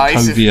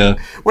Sokovia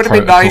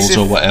protocols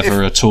or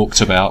whatever are talked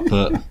about,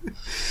 but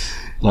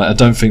like, I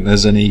don't think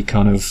there's any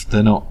kind of...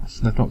 They've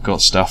not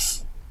got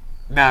stuff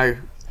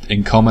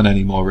in common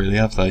anymore, really,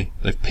 have they?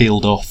 They've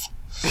peeled off.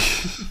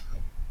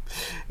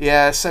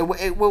 Yeah, so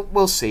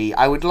we'll see.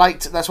 I would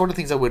like to. That's one of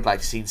the things I would like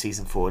to see in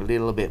season 4. A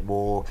little bit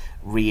more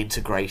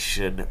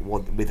reintegration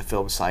with the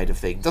film side of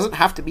things. Doesn't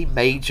have to be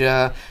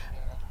major,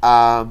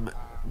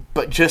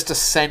 but just a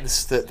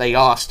sense that they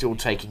are still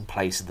taking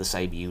place in the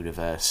same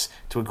universe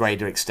to a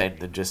greater extent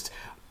than just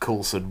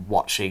Coulson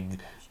watching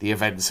the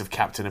events of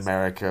Captain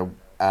America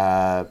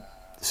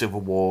Civil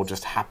War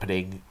just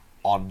happening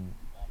on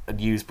a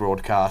news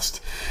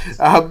broadcast.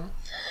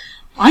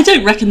 I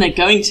don't reckon they're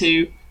going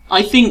to.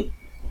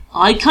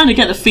 I kind of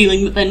get the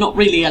feeling that they're not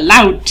really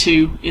allowed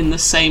to in the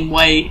same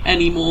way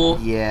anymore.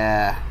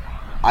 Yeah,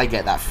 I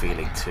get that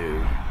feeling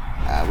too.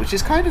 which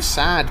is kind of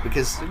sad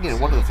because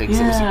one of the things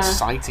that Yeah. was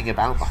exciting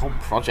about the whole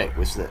project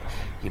was that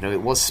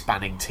it was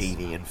spanning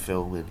TV and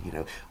film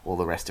and all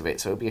the rest of it.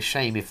 So it'd be a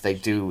shame if they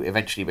do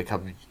eventually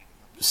become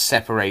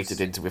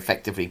separated into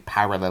effectively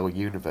parallel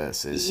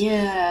universes.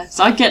 Yeah,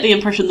 so I get the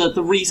impression that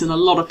the reason a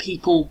lot of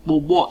people were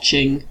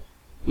watching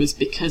was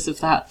because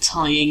of that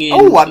tying in.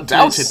 Oh,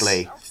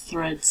 undoubtedly.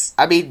 Threads.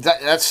 I mean,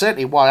 that's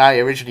certainly why I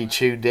originally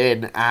tuned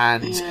in,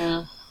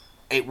 and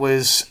it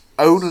was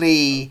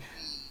only...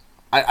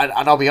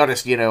 and I'll be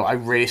honest, I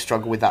really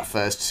struggled with that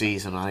first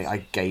season.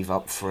 I gave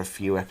up for a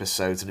few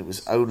episodes, and it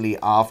was only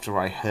after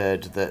I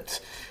heard that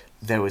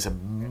there was a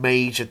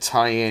major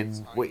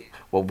tie-in,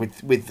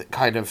 with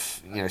kind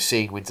of,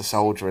 seeing Winter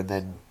Soldier and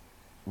then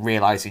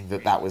realising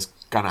that was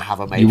going to have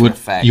a major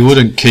effect. You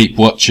wouldn't keep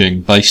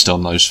watching based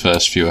on those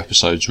first few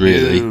episodes,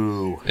 really.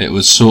 No. It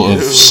was sort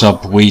of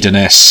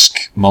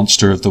sub-Whedon-esque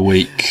Monster of the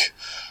Week,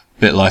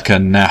 bit like a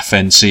NAF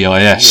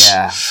NCIS.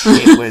 Yeah,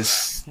 it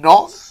was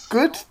not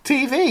good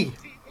TV.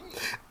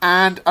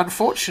 And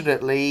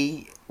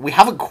unfortunately, we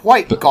haven't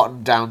quite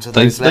gotten down to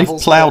those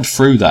levels. They've ploughed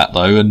through that,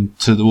 though, and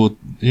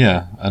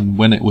and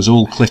when it was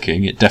all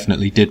clicking, it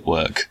definitely did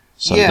work.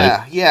 So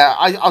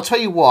I'll tell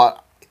you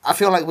what, I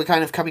feel like we're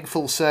kind of coming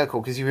full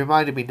circle, because you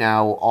reminded me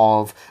now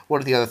of one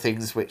of the other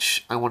things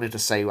which I wanted to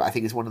say, I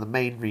think is one of the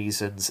main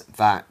reasons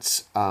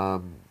that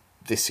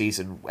this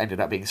season ended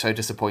up being so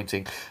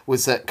disappointing,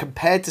 was that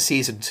compared to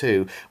season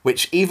 2,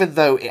 which even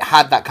though it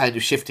had that kind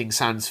of shifting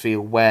sands feel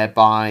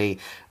whereby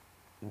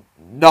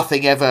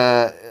nothing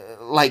ever,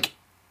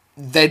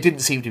 there didn't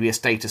seem to be a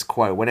status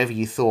quo. Whenever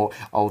you thought,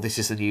 oh, this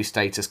is the new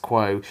status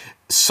quo,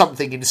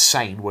 something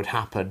insane would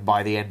happen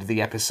by the end of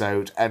the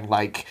episode, and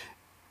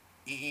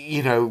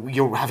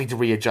you're having to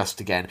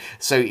readjust again.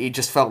 So it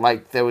just felt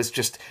like there was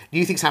just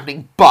new things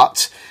happening.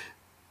 But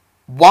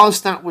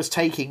whilst that was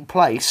taking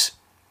place,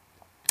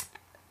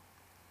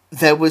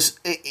 there was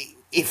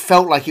it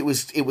felt like it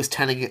was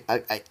telling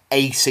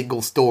a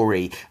single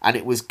story, and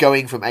it was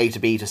going from A to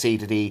B to C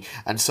to D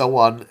and so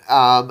on.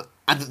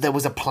 And there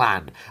was a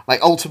plan.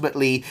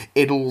 Ultimately,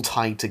 it all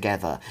tied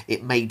together.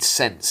 It made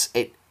sense.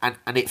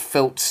 And it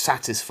felt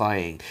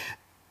satisfying.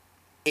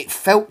 It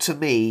felt to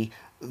me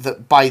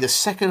that by the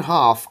second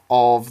half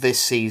of this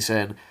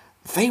season,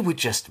 they were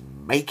just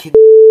making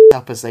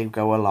up as they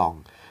go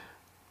along.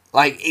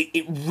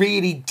 It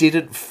really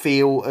didn't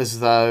feel as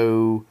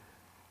though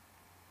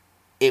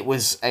it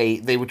was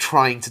they were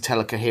trying to tell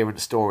a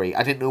coherent story.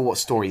 I didn't know what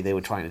story they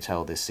were trying to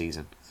tell this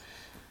season.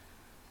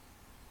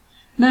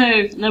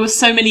 No, there were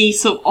so many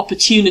sort of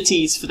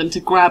opportunities for them to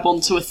grab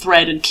onto a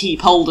thread and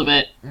keep hold of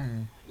it.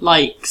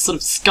 Like, sort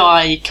of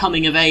Skye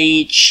coming of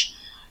age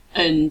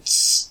and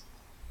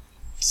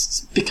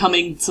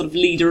becoming sort of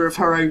leader of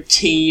her own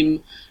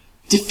team,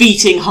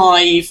 defeating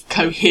Hive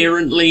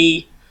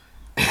coherently.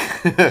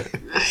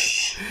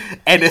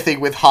 Anything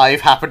with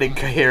Hive happening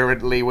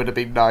coherently would have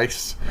been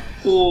nice.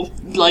 Or,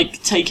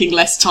 taking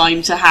less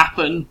time to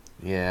happen.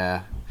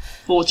 Yeah.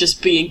 Or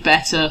just being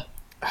better.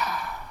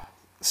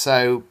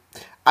 So,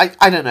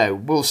 I don't know.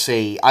 We'll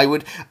see. I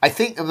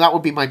think that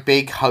would be my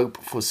big hope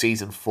for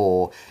season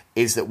 4,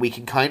 is that we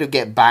can kind of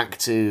get back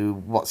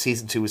to what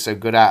season 2 was so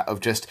good at, of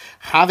just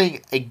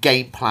having a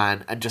game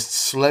plan and just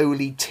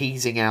slowly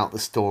teasing out the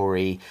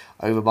story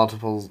over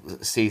multiple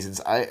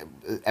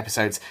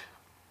episodes.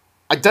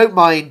 I don't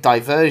mind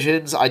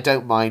diversions. I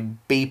don't mind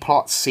B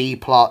plots, C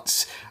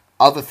plots,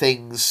 other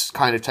things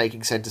kind of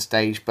taking centre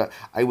stage, but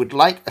I would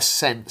like a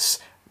sense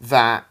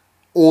that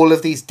all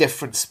of these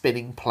different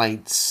spinning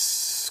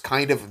plates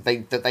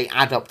that they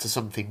add up to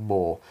something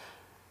more.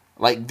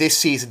 This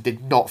season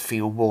did not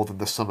feel more than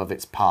the sum of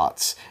its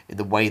parts in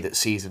the way that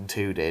season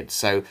 2 did.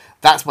 So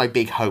that's my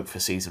big hope for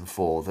season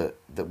 4,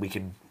 that we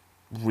can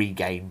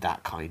regain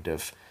that kind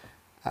of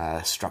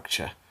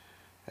structure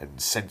and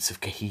sense of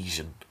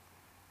cohesion.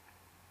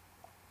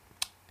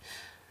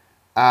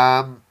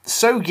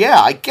 So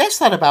yeah, I guess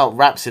that about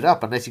wraps it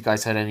up, unless you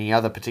guys had any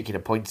other particular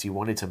points you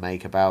wanted to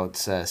make about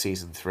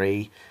season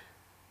 3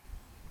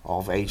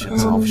 of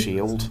Agents of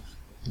S.H.I.E.L.D.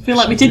 I feel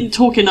like we didn't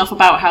talk enough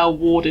about how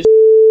Ward is.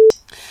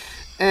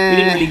 We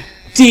didn't really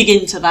dig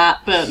into that,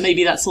 but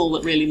maybe that's all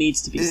that really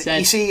needs to be said.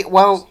 You see,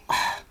 well,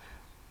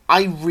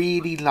 I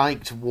really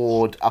liked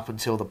Ward up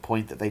until the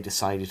point that they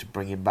decided to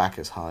bring him back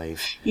as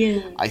Hive.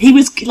 Yeah, he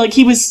was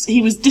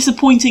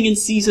disappointing in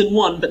season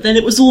 1, but then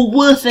it was all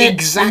worth it.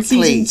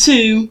 Exactly. In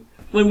season 2,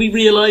 when we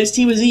realised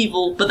he was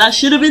evil, but that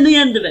should have been the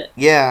end of it.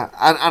 Yeah,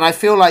 and I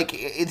feel like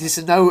it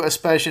is no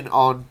aspersion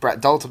on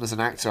Brett Dalton as an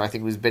actor. I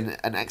think he's been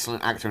an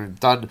excellent actor and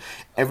done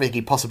everything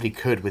he possibly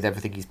could with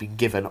everything he's been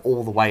given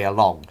all the way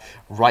along,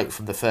 right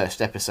from the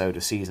first episode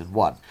of season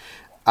 1.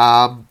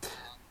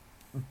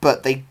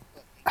 But they...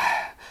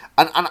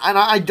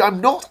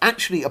 I'm not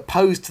actually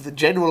opposed to the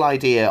general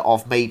idea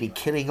of maybe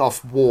killing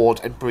off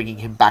Ward and bringing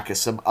him back as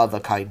some other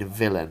kind of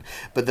villain.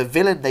 But the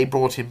villain they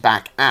brought him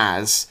back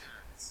as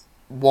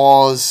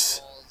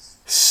was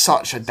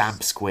such a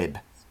damp squib.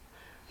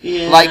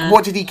 Yeah.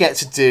 What did he get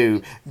to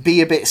do?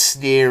 Be a bit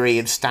sneery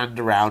and stand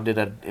around in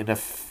a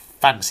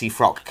fancy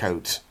frock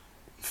coat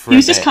He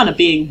was just kind of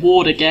being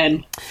Ward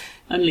again,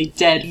 only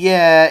dead.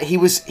 Yeah,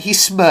 he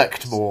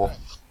smirked more.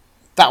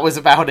 That was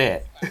about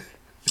it.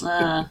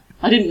 I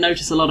didn't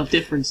notice a lot of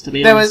difference, to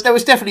be honest. There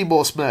was definitely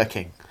more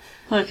smirking.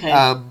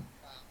 Okay.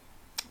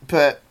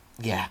 But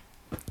yeah.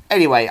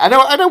 Anyway, I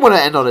don't want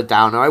to end on a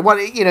downer. I want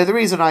the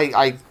reason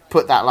I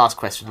put that last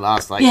question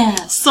last, like, yeah,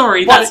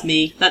 sorry, that's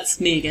me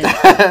again.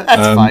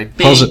 That's fine.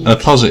 A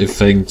positive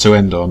thing to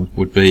end on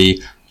would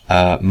be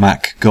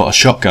Mac got a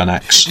shotgun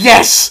axe.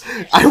 Yes,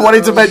 I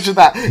wanted to mention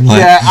that.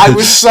 Yeah, I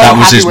was so that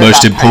was happy his when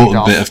most that paid important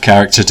off. bit of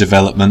character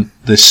development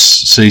this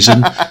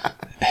season.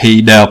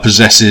 He now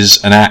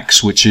possesses an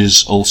axe, which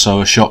is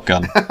also a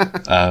shotgun.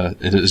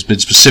 It has been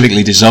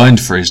specifically designed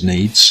for his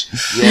needs,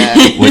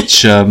 Yeah.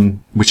 which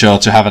are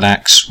to have an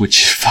axe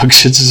which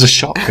functions as a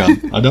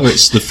shotgun. I know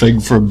it's the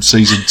thing from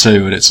season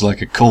 2, and it's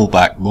like a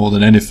callback more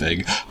than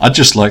anything. I'd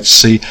just like to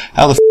see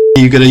how the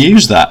are you going to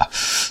use that.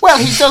 Well,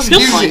 he does He'll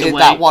use find it a in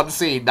way. that one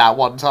scene, that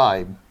one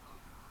time,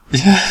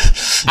 Yeah,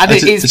 and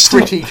it is it's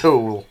pretty not-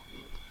 cool.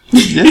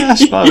 Yeah, I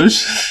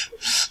suppose.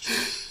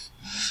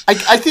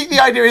 I think the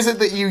idea isn't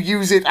that you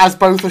use it as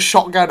both a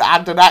shotgun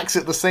and an axe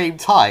at the same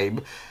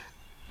time.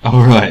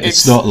 Oh right,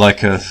 it's not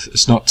like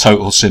it's not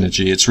total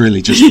synergy. It's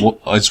really just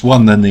it's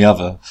one then the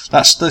other.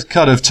 That's the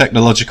kind of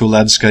technological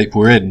landscape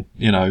we're in.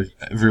 You know,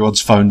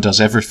 everyone's phone does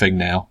everything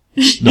now.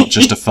 It's not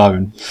just a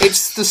phone.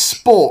 It's the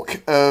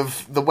spork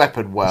of the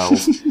weapon world,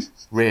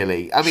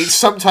 really. I mean,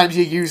 sometimes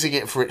you're using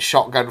it for its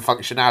shotgun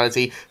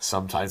functionality,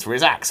 sometimes for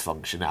its axe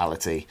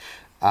functionality.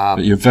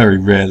 But you're very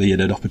rarely in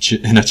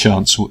a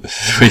chance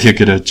where you're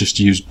going to just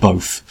use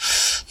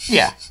both.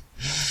 Yeah.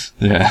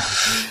 Yeah.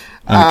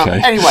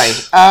 Okay. Anyway,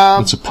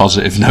 that's a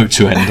positive note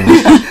to end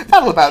on.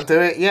 that'll about do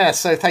it. Yeah,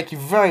 so thank you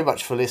very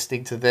much for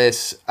listening to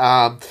this.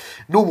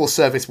 Normal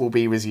service will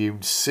be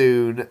resumed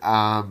soon.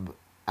 And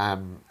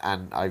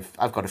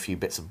I've got a few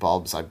bits and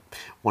bobs. I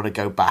want to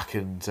go back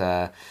and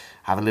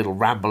have a little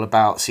ramble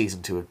about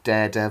season 2 of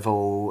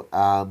Daredevil.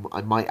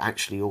 I might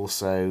actually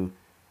also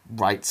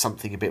write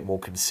something a bit more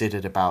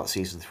considered about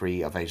season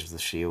 3 of Agents of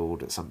the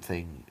Shield at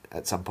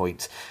some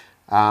point.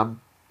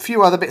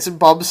 Few other bits and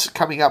bobs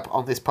coming up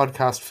on this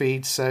podcast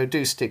feed, so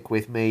do stick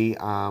with me.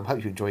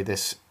 Hope you enjoyed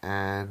this,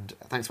 and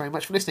thanks very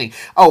much for listening.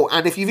 Oh,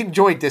 and if you've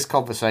enjoyed this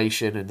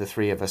conversation and the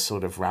three of us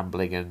sort of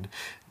rambling and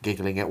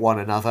giggling at one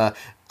another,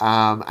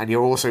 and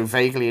you're also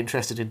vaguely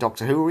interested in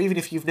Doctor Who, or even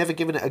if you've never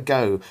given it a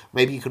go,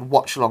 maybe you can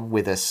watch along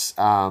with us,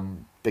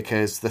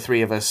 because the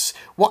three of us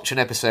watch an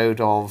episode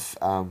of,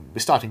 we're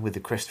starting with the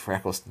Christopher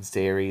Eccleston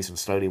series and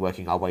slowly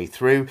working our way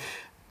through.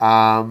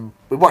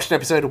 We watch an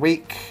episode a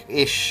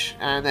week-ish,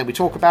 and then we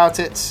talk about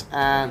it,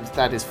 and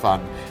that is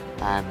fun.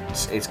 And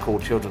it's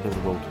called Children of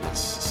the Wilderness,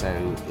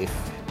 so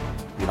if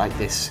you like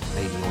this,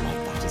 maybe you'll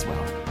like that as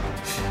well.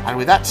 And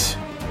with that,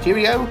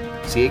 cheerio,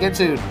 see you again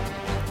soon.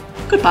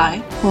 Goodbye.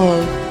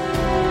 Bye.